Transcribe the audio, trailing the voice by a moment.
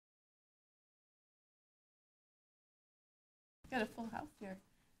got a full house here.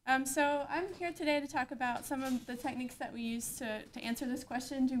 So I'm here today to talk about some of the techniques that we use to answer this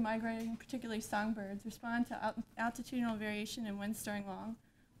question: do migrating, particularly songbirds, respond to altitudinal variation in winds during long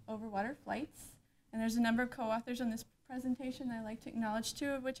overwater flights? And there's a number of co-authors on this presentation that I'd like to acknowledge, two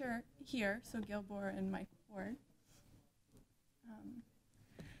of which are here, so Gail Bohrer and Mike Ward.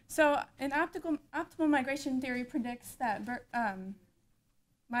 So an optimal migration theory predicts that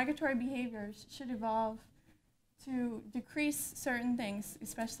migratory behaviors should evolve to decrease certain things,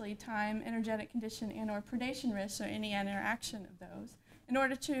 especially time, energetic condition, and or predation risk, or any interaction of those, in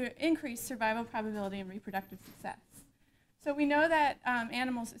order to increase survival probability and reproductive success. So we know that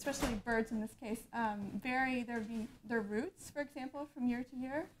animals, especially birds in this case, vary their routes, for example, from year to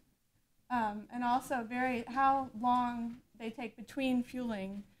year, and also vary how long they take between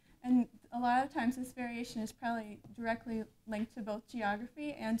fueling. And a lot of times this variation is probably directly linked to both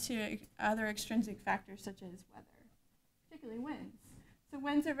geography and to other extrinsic factors such as weather, particularly winds. So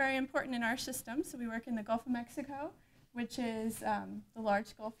winds are very important in our system. So we work in the Gulf of Mexico, which is the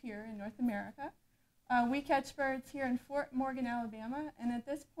large Gulf here in North America. We catch birds here in Fort Morgan, Alabama, and at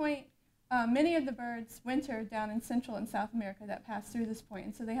this point, many of the birds winter down in Central and South America that pass through this point.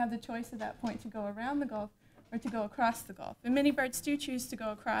 And so they have the choice at that point to go around the Gulf or to go across the Gulf. And many birds do choose to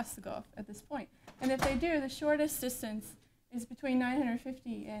go across the Gulf at this point. And if they do, the shortest distance is between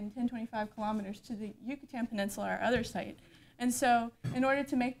 950 and 1025 kilometers to the Yucatan Peninsula, our other site. And so in order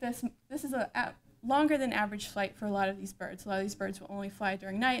to make this is a longer than average flight for a lot of these birds. A lot of these birds will only fly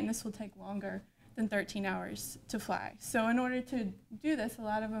during night, and this will take longer than 13 hours to fly. So in order to do this, a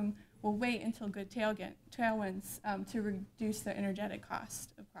lot of them will wait until good tailwinds to reduce their energetic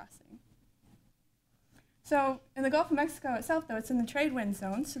cost of crossing. So in the Gulf of Mexico itself, though, it's in the trade wind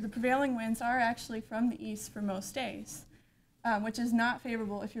zone, so the prevailing winds are actually from the east for most days, which is not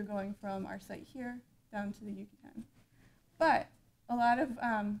favorable if you're going from our site here down to the Yucatan. But a lot of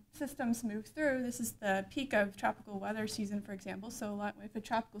systems move through. This is the peak of tropical weather season, for example. So if a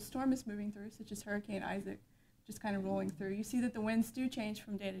tropical storm is moving through, such as Hurricane Isaac, just kind of rolling through, you see that the winds do change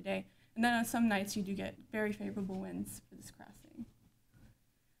from day to day. And then on some nights, you do get very favorable winds for this crossing.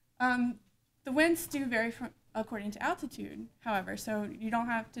 The winds do vary according to altitude, however, so you don't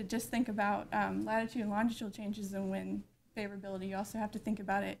have to just think about latitude and longitudinal changes in wind favorability. You also have to think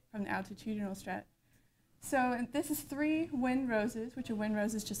about it from the altitudinal strat. So this is 3 wind roses, which a wind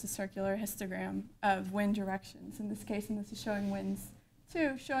rose is just a circular histogram of wind directions in this case, and this is showing winds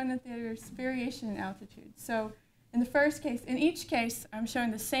 2, showing that there's variation in altitude. So in the first case, in each case, I'm showing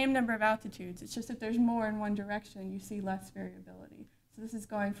the same number of altitudes. It's just that there's more in one direction, you see less variability. So this is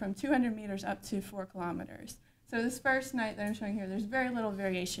going from 200 meters up to 4 kilometers. So this first night that I'm showing here, there's very little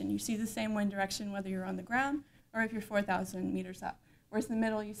variation. You see the same wind direction whether you're on the ground or if you're 4,000 meters up. Whereas in the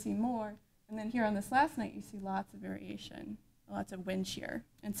middle, you see more. And then here on this last night, you see lots of variation, lots of wind shear.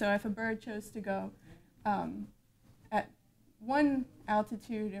 And so if a bird chose to go at one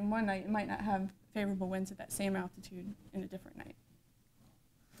altitude in one night, it might not have favorable winds at that same altitude in a different night.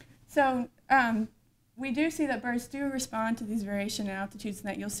 So we do see that birds do respond to these variation in altitudes, and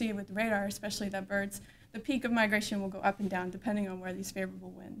that you'll see with radar, especially that birds, the peak of migration will go up and down depending on where these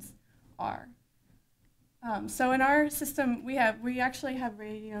favorable winds are. So in our system, we actually have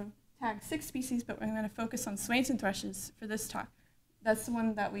radio tagged 6 species, but I'm going to focus on Swainson thrushes for this talk. That's the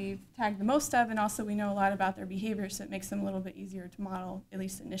one that we've tagged the most of, and also we know a lot about their behavior, so it makes them a little bit easier to model, at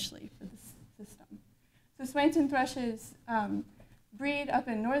least initially, for this system. So Swainson thrushes breed up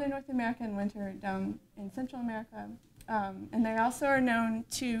in northern North America in winter, down in Central America, and they also are known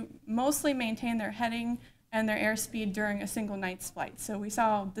to mostly maintain their heading and their airspeed during a single night's flight. So we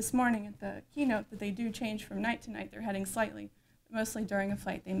saw this morning at the keynote that they do change from night to night, their heading slightly, but mostly during a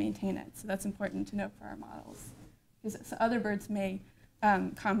flight they maintain it. So that's important to know for our models, because other birds may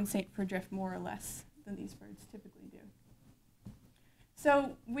compensate for drift more or less than these birds typically do.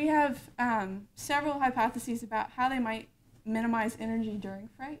 So we have several hypotheses about how they might minimize energy during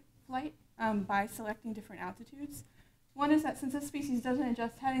flight by selecting different altitudes. One is that since this species doesn't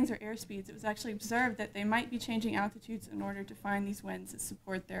adjust headings or airspeeds, it was actually observed that they might be changing altitudes in order to find these winds that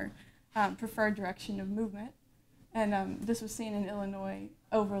support their preferred direction of movement. And this was seen in Illinois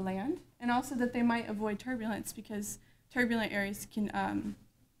overland. And also that they might avoid turbulence because turbulent areas can,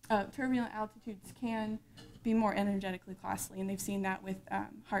 turbulent altitudes can be more energetically costly. And they've seen that with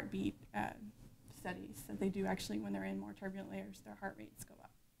heartbeat studies, that they do actually, when they're in more turbulent layers, their heart rates go up.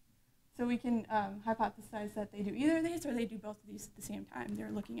 So we can hypothesize that they do either of these or they do both of these at the same time.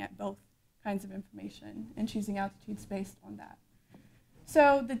 They're looking at both kinds of information and choosing altitudes based on that.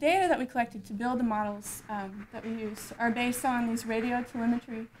 So the data that we collected to build the models that we use are based on these radio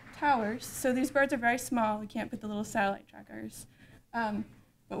telemetry towers. So these birds are very small. We can't put the little satellite trackers.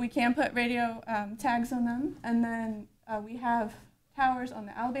 But we can put radio tags on them. And then we have towers on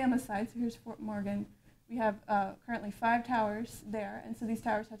the Alabama side. So here's Fort Morgan. We have currently 5 towers there. And so these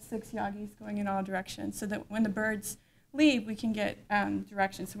towers have 6 Yagis going in all directions so that when the birds leave, we can get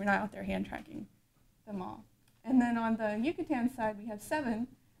direction so we're not out there hand tracking them all. And then on the Yucatan side, we have 7.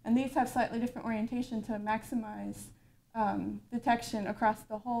 And these have slightly different orientation to maximize detection across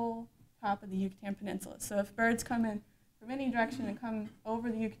the whole top of the Yucatan Peninsula. So if birds come in from any direction and come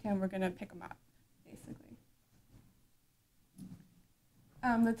over the Yucatan, we're going to pick them up, basically.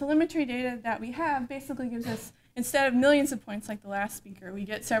 The telemetry data that we have basically gives us, instead of millions of points like the last speaker, we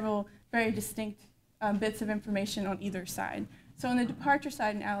get several very distinct bits of information on either side. So on the departure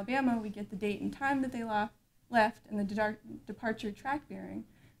side in Alabama, we get the date and time that they left and the departure track bearing.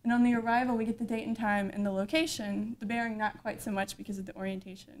 And on the arrival, we get the date and time and the location, the bearing not quite so much because of the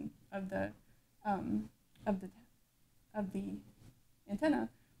orientation of the antenna.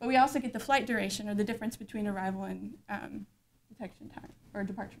 But we also get the flight duration, or the difference between arrival and detection time, or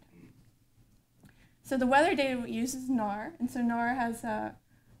departure time. So the weather data we use is NARR, and so NARR has a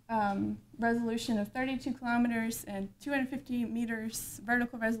resolution of 32 kilometers and 250 meters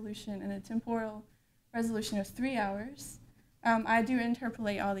vertical resolution and a temporal resolution of 3 hours. I do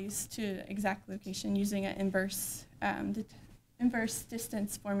interpolate all these to exact location using an inverse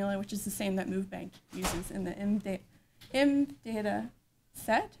distance formula, which is the same that MoveBank uses in the Env-DATA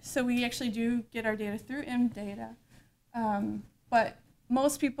set. So we actually do get our data through Env-DATA, but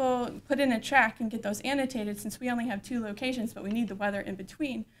most people put in a track and get those annotated. Since we only have 2 locations, but we need the weather in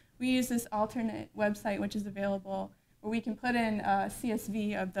between, we use this alternate website which is available where we can put in a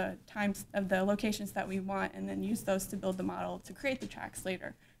CSV of the times of the locations that we want and then use those to build the model to create the tracks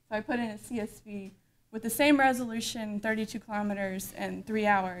later. So I put in a CSV with the same resolution, 32 kilometers and 3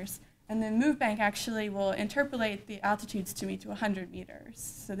 hours, and then MoveBank actually will interpolate the altitudes to me to 100 meters.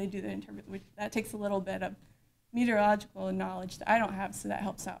 So they do the interpolation. That takes a little bit of meteorological knowledge that I don't have, so that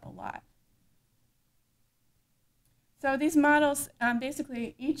helps out a lot. So these models,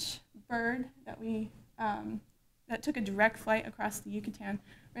 basically each bird that that took a direct flight across the Yucatan,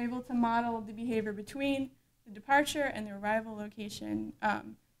 were able to model the behavior between the departure and the arrival location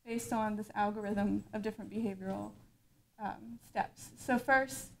based on this algorithm of different behavioral steps. So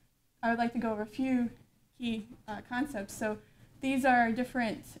first, I would like to go over a few key concepts. So these are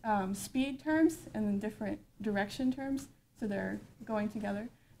different speed terms and then different direction terms, so they're going together.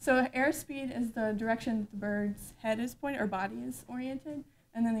 So airspeed is the direction the bird's head is pointed, or body is oriented,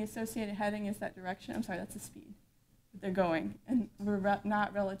 and then the associated heading is that direction. I'm sorry, that's the speed that they're going, and we're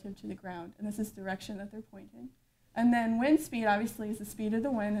not relative to the ground, and this is the direction that they're pointing. And then wind speed, obviously, is the speed of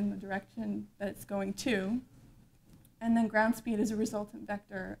the wind and the direction that it's going to. And then ground speed is a resultant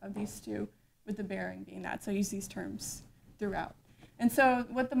vector of these two, with the bearing being that. So I use these terms throughout. And so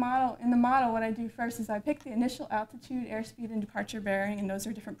in the model, what I do first is I pick the initial altitude, airspeed, and departure bearing, and those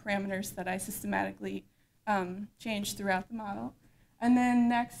are different parameters that I systematically change throughout the model. And then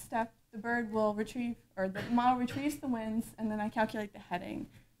next step, the bird will retrieve, or the model retrieves the winds, and then I calculate the heading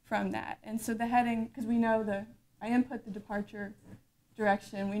from that. And so the heading, because we know I input the departure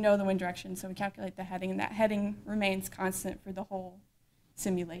direction, we know the wind direction, so we calculate the heading, and that heading remains constant for the whole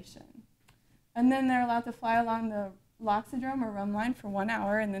simulation. And then they're allowed to fly along the loxodrome or run line for 1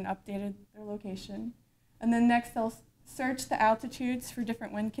 hour and then updated their location. And then next they'll search the altitudes for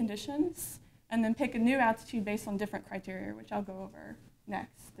different wind conditions and then pick a new altitude based on different criteria, which I'll go over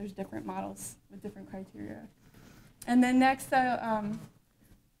next. There's different models with different criteria. And then next they'll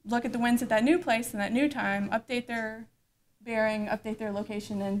look at the winds at that new place and that new time, update their bearing, update their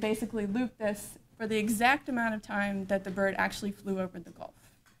location, and basically loop this for the exact amount of time that the bird actually flew over the Gulf.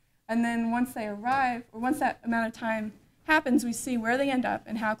 And then once they arrive, or once that amount of time happens, we see where they end up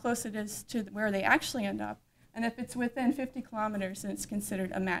and how close it is to where they actually end up. And if it's within 50 kilometers, then it's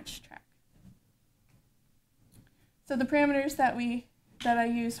considered a matched track. So the parameters that I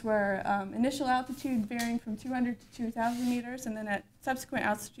used were initial altitude varying from 200 to 2,000 meters, and then at subsequent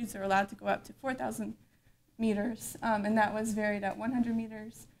altitudes they're allowed to go up to 4,000 meters, and that was varied at 100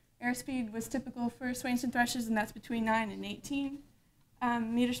 meters. Airspeed was typical for swains and thrushes, and that's between 9 and 18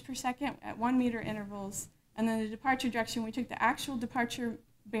 meters per second at 1 meter intervals. And then the departure direction, we took the actual departure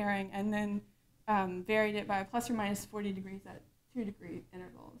bearing and then varied it by plus or minus 40 degrees at 2 degree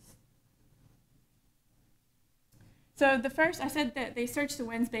intervals. So the first, I said that they search the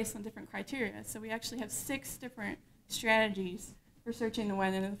winds based on different criteria. So we actually have 6 different strategies for searching the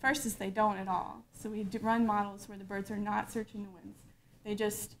wind. And the first is they don't at all. So we run models where the birds are not searching the winds. They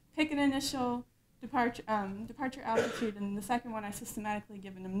just pick an initial departure altitude, and the second one I systematically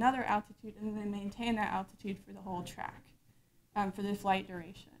give them another altitude, and then maintain that altitude for the whole track for the flight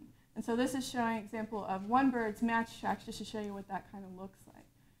duration. And so this is showing an example of one bird's match tracks, just to show you what that kind of looks like.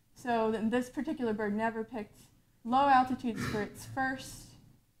 So this particular bird never picked low altitudes for its first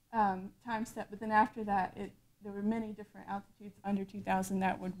time step, but then after that, there were many different altitudes under 2,000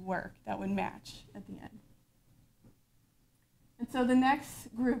 that would work, that would match at the end. And so the next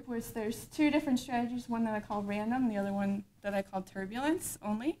group was, there's two different strategies, one that I call random, the other one that I call turbulence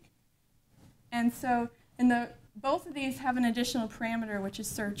only. And so both of these have an additional parameter, which is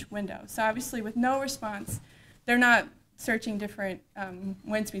search window. So obviously with no response, they're not searching different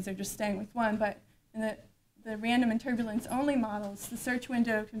wind speeds, they're just staying with one. But in the random and turbulence only models, the search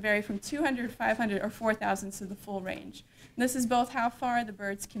window can vary from 200, 500, or 4,000, so the full range. And this is both how far the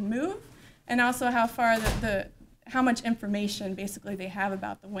birds can move and also how far how much information basically they have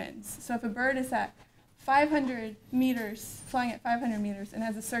about the winds. So if a bird is at 500 meters, flying at 500 meters, and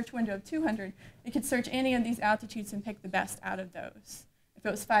has a search window of 200, it could search any of these altitudes and pick the best out of those. If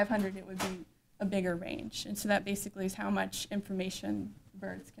it was 500, it would be a bigger range. And so that basically is how much information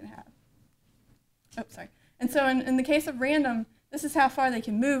birds can have. Oh, sorry. And so in the case of random, this is how far they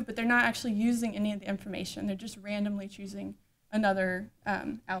can move, but they're not actually using any of the information. They're just randomly choosing another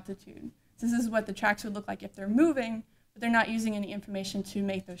altitude. So this is what the tracks would look like if they're moving, but they're not using any information to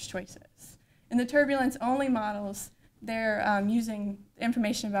make those choices. In the turbulence-only models, they're using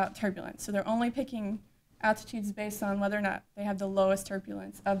information about turbulence. So they're only picking altitudes based on whether or not they have the lowest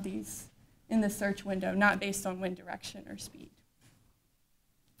turbulence of these in the search window, not based on wind direction or speed.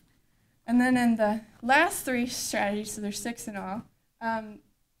 And then in the last three strategies, so there's 6 in all,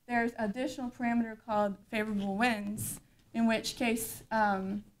 there's an additional parameter called favorable winds, in which case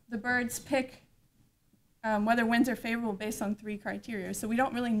the birds pick whether winds are favorable based on 3 criteria. So we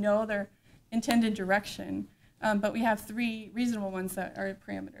don't really know their intended direction, but we have 3 reasonable ones that are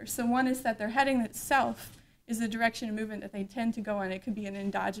parameters. So one is that their heading itself is the direction of movement that they tend to go on. It could be an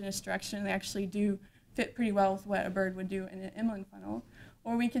endogenous direction, and they actually do fit pretty well with what a bird would do in an inland funnel.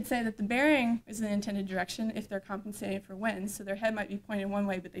 Or we could say that the bearing is an intended direction if they're compensating for winds. So their head might be pointed one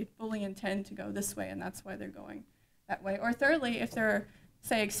way, but they fully intend to go this way, and that's why they're going that way. Or thirdly, if they're,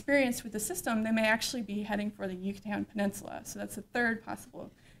 say, experienced with the system, they may actually be heading for the Yucatan Peninsula. So that's a third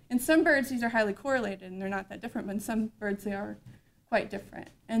possible. In some birds, these are highly correlated, and they're not that different, but in some birds, they are quite different.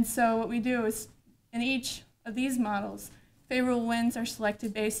 And so what we do is, in each of these models, favorable winds are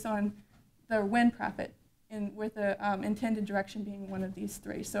selected based on their wind profit, with the intended direction being one of these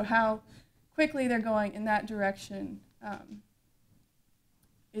 3. So how quickly they're going in that direction at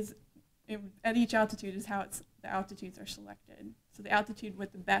each altitude is how the altitudes are selected. So the altitude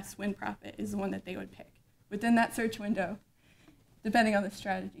with the best wind profit is the one that they would pick within that search window, depending on the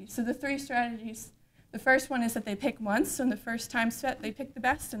strategy. So the 3 strategies, the first one is that they pick once. So in the first time set, they pick the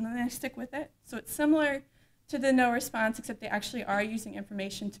best, and then they stick with it. So it's similar to the no response, except they actually are using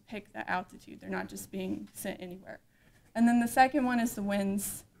information to pick the altitude. They're not just being sent anywhere. And then the second one is the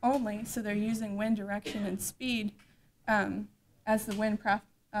winds only. So they're using wind direction and speed as the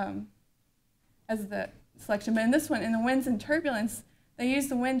as the selection. But in this one, in the winds and turbulence, they use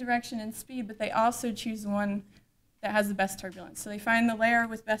the wind direction and speed, but they also choose the one that has the best turbulence. So they find the layer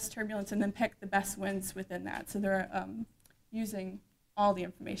with best turbulence and then pick the best winds within that. So they're using all the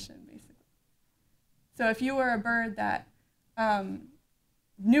information, basically. So if you were a bird that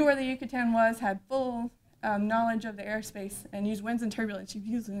knew where the Yucatan was, had full knowledge of the airspace, and used winds and turbulence, you'd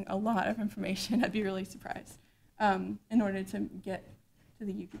be using a lot of information. I'd be really surprised in order to get to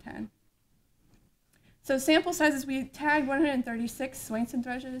the Yucatan. So sample sizes, we tagged 136 Swainson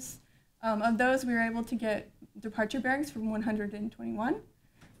thrushes. Of those, we were able to get departure bearings from 121.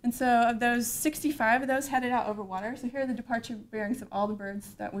 And so of those, 65 of those headed out over water. So here are the departure bearings of all the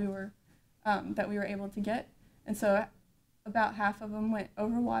birds that we were able to get. And so about half of them went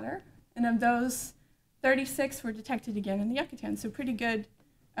over water. And of those, 36 were detected again in the Yucatan, so pretty good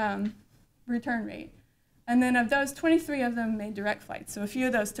return rate. And then of those, 23 of them made direct flights. So a few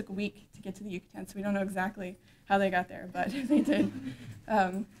of those took a week to get to the Yucatan, so we don't know exactly how they got there, but they did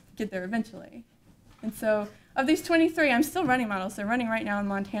get there eventually. And so of these 23, I'm still running models. They're running right now in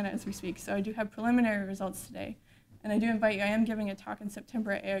Montana as we speak, so I do have preliminary results today. And I do invite you, I am giving a talk in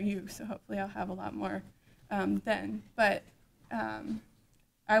September at AOU, so hopefully I'll have a lot more then. But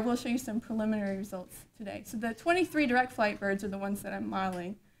I will show you some preliminary results today. So the 23 direct flight birds are the ones that I'm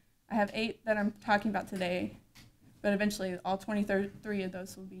modeling. I have 8 that I'm talking about today, but eventually all 23 of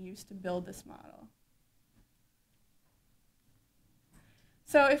those will be used to build this model.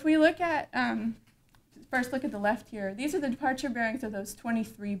 So if we look at first look at the left here. These are the departure bearings of those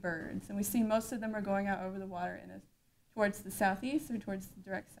 23 birds, and we see most of them are going out over the water towards the southeast or towards the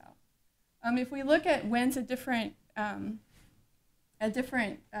direct south. If we look at winds at different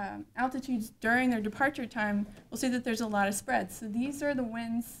altitudes during their departure time, we'll see that there's a lot of spread. So these are the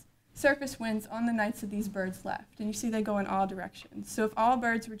winds, surface winds on the nights that these birds left, and you see they go in all directions. So if all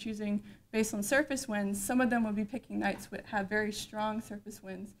birds were choosing based on surface winds, some of them would be picking nights that have very strong surface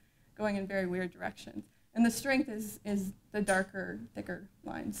winds going in very weird directions. And the strength is the darker, thicker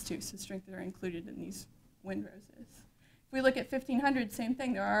lines too, so strength are included in these wind roses. If we look at 1500, same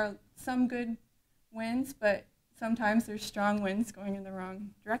thing. There are some good winds, but sometimes there's strong winds going in the wrong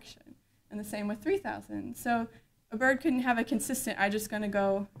direction. And the same with 3000. So a bird couldn't have a consistent, I'm just going to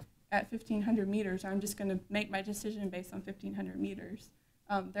go at 1500 meters, or I'm just going to make my decision based on 1500 meters.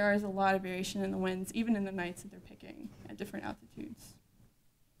 There is a lot of variation in the winds, even in the nights that they're picking at different altitudes.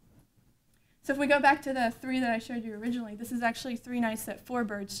 So if we go back to the 3 that I showed you originally, this is actually 3 nights that 4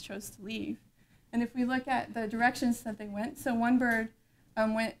 birds chose to leave. And if we look at the directions that they went, so one bird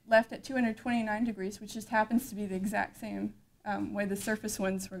left at 229 degrees, which just happens to be the exact same way the surface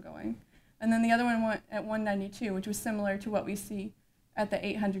winds were going. And then the other one went at 192, which was similar to what we see at the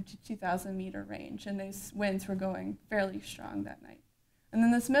 800 to 2,000 meter range. And these winds were going fairly strong that night. And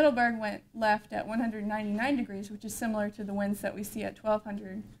then this middle bird went left at 199 degrees, which is similar to the winds that we see at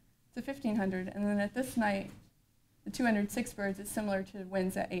 1,200 to 1,500. And then at this night, the 206 birds, it's similar to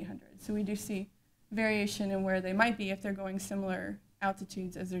winds at 800. So we do see variation in where they might be if they're going similar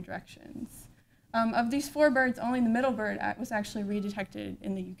altitudes as their directions. Of these 4 birds, only the middle bird was actually redetected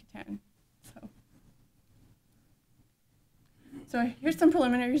in the Yucatan. So here's some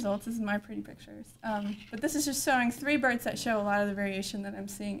preliminary results. This is my pretty pictures. But this is just showing 3 birds that show a lot of the variation that I'm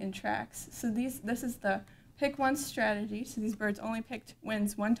seeing in tracks. So this is the pick once strategy. So these birds only picked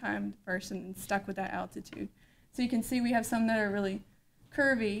winds one time first and stuck with that altitude. So you can see we have some that are really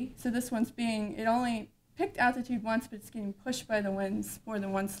curvy. So this one's it only picked altitude once, but it's getting pushed by the winds more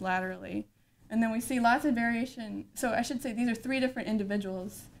than once laterally. And then we see lots of variation. So I should say these are 3 different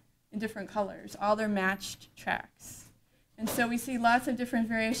individuals in different colors. All their matched tracks. And so we see lots of different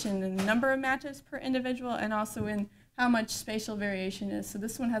variation in the number of matches per individual and also in how much spatial variation is. So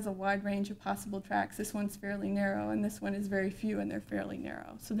this one has a wide range of possible tracks. This one's fairly narrow, and this one is very few, and they're fairly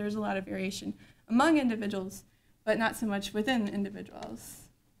narrow. So there's a lot of variation among individuals, but not so much within individuals.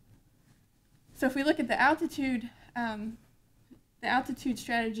 So if we look at the altitude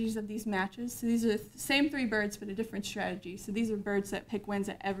strategies of these matches, so these are the same 3 birds, but a different strategy. So these are birds that pick winds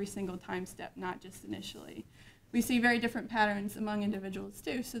at every single time step, not just initially. We see very different patterns among individuals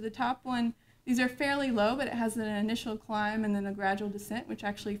too. So the top one, these are fairly low, but it has an initial climb and then a gradual descent, which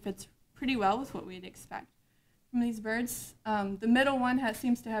actually fits pretty well with what we'd expect from these birds. The middle one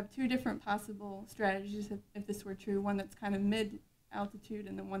seems to have 2 different possible strategies if this were true, one that's kind of mid-altitude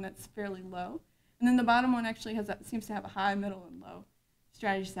and then one that's fairly low. And then the bottom one actually seems to have a high, middle, and low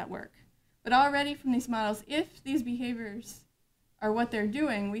strategies that work. But already from these models, if these behaviors are what they're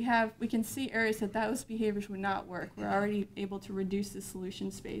doing, we can see areas that those behaviors would not work. We're already able to reduce the solution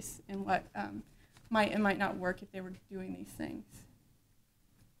space in what might and might not work if they were doing these things.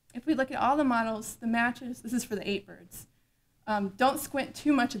 If we look at all the models, the matches, this is for the 8 birds. Don't squint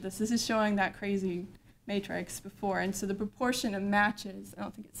too much at this. This is showing that crazy matrix before. And so the proportion of matches, I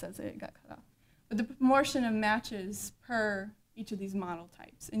don't think it says it got cut off, but the proportion of matches per each of these model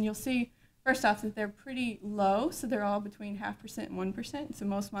types. And you'll see, first off, that they're pretty low, so they're all between 0.5% and 1%. So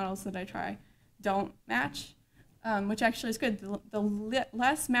most models that I try don't match, which actually is good. The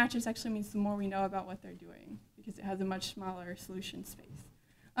less matches actually means the more we know about what they're doing, because it has a much smaller solution space.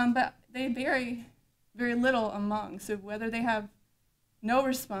 But they vary very little among, so whether they have no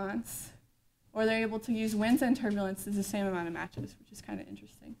response or they're able to use winds and turbulence is the same amount of matches, which is kind of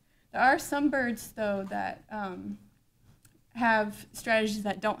interesting. There are some birds, though, that have strategies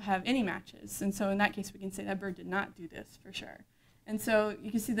that don't have any matches. And so in that case, we can say that bird did not do this for sure. And so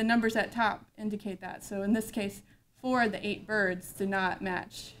you can see the numbers at top indicate that. So in this case, 4 of the 8 birds did not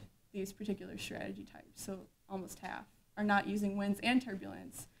match these particular strategy types. So almost half are not using winds and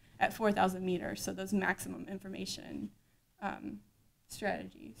turbulence at 4,000 meters, so those maximum information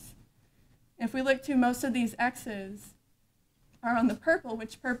strategies. If we look to most of these X's are on the purple,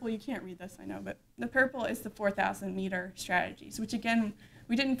 which purple, you can't read this, I know, but the purple is the 4,000 meter strategies, which again,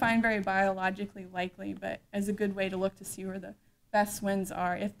 we didn't find very biologically likely, but as a good way to look to see where the best winds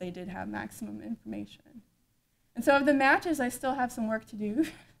are if they did have maximum information. And so of the matches, I still have some work to do.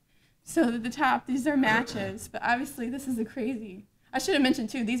 So at the top, these are matches, but obviously this is a crazy, I should have mentioned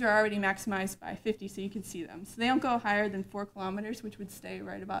too, these are already maximized by 50 so you can see them. So they don't go higher than 4 kilometers, which would stay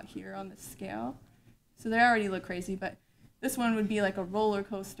right about here on the scale. So they already look crazy, but this one would be like a roller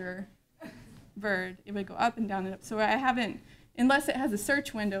coaster bird. It would go up and down and up. So I haven't, unless it has a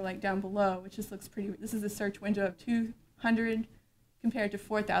search window like down below, which just looks pretty, this is a search window of 200 compared to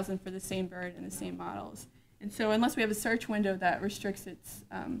 4,000 for the same bird and the same models. And so unless we have a search window that restricts its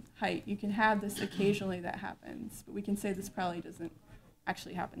height, you can have this occasionally that happens, but we can say this probably doesn't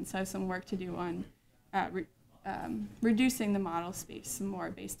actually happen. So I have some work to do on reducing the model space some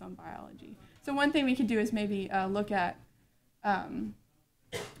more based on biology. So one thing we could do is maybe look at, don't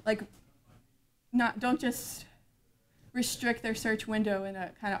just restrict their search window in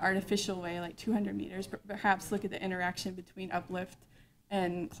a kind of artificial way, like 200 meters, but perhaps look at the interaction between uplift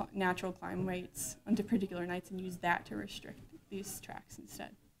and natural climb rates onto particular nights and use that to restrict these tracks instead.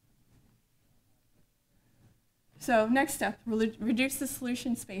 So next step, reduce the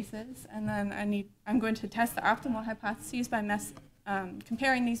solution spaces, and then I'm going to test the optimal hypotheses by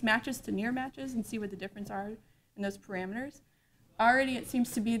comparing these matches to near matches and see what the difference are in those parameters. Already it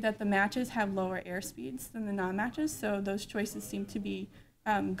seems to be that the matches have lower airspeeds than the non-matches, so those choices seem to be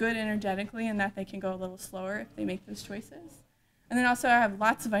good energetically in that they can go a little slower if they make those choices. And then also I have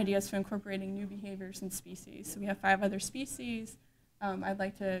lots of ideas for incorporating new behaviors in species. So we have 5 other species. I'd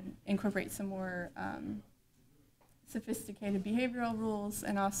like to incorporate some more sophisticated behavioral rules,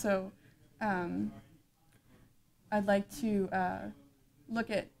 and also I'd like to look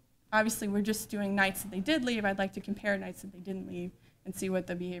at, obviously we're just doing nights that they did leave. I'd like to compare nights that they didn't leave and see what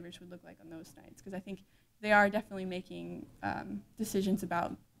the behaviors would look like on those nights, because I think they are definitely making decisions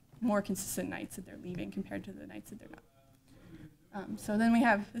about more consistent nights that they're leaving compared to the nights that they're not. So then we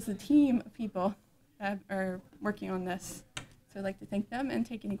have, this is a team of people that are working on this. So I'd like to thank them and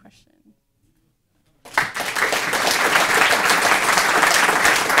take any questions.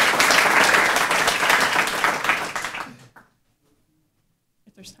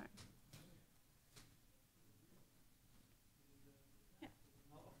 If there's time. Yeah.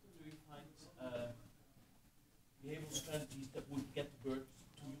 How often do you find behavioral strategies that would get the birds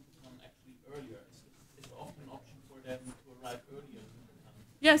to Yucatan actually earlier? Is there often an option for them to arrive earlier in Yucatan?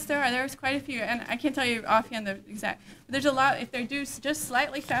 Yes, there are. There's quite a few, and I can't tell you offhand the exact. But there's a lot. If they do just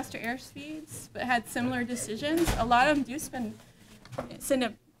slightly faster airspeeds, but had similar decisions, a lot of them do send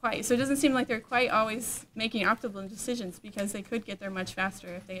up quite. So it doesn't seem like they're quite always making optimal decisions, because they could get there much faster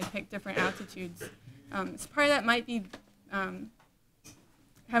if they had picked different altitudes. So part of that might be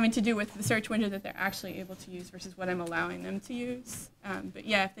having to do with the search window that they're actually able to use versus what I'm allowing them to use. But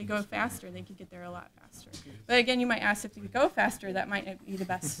yeah, if they go faster, they could get there a lot faster. But again, you might ask if they could go faster, that might not be the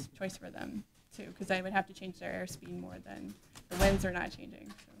best choice for them too, because they would have to change their airspeed more than the winds are not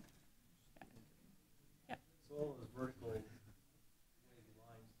changing. So, yeah. So all of the vertical wavy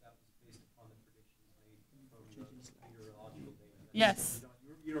lines, that was based upon the predictions made from the meteorological data. Yes.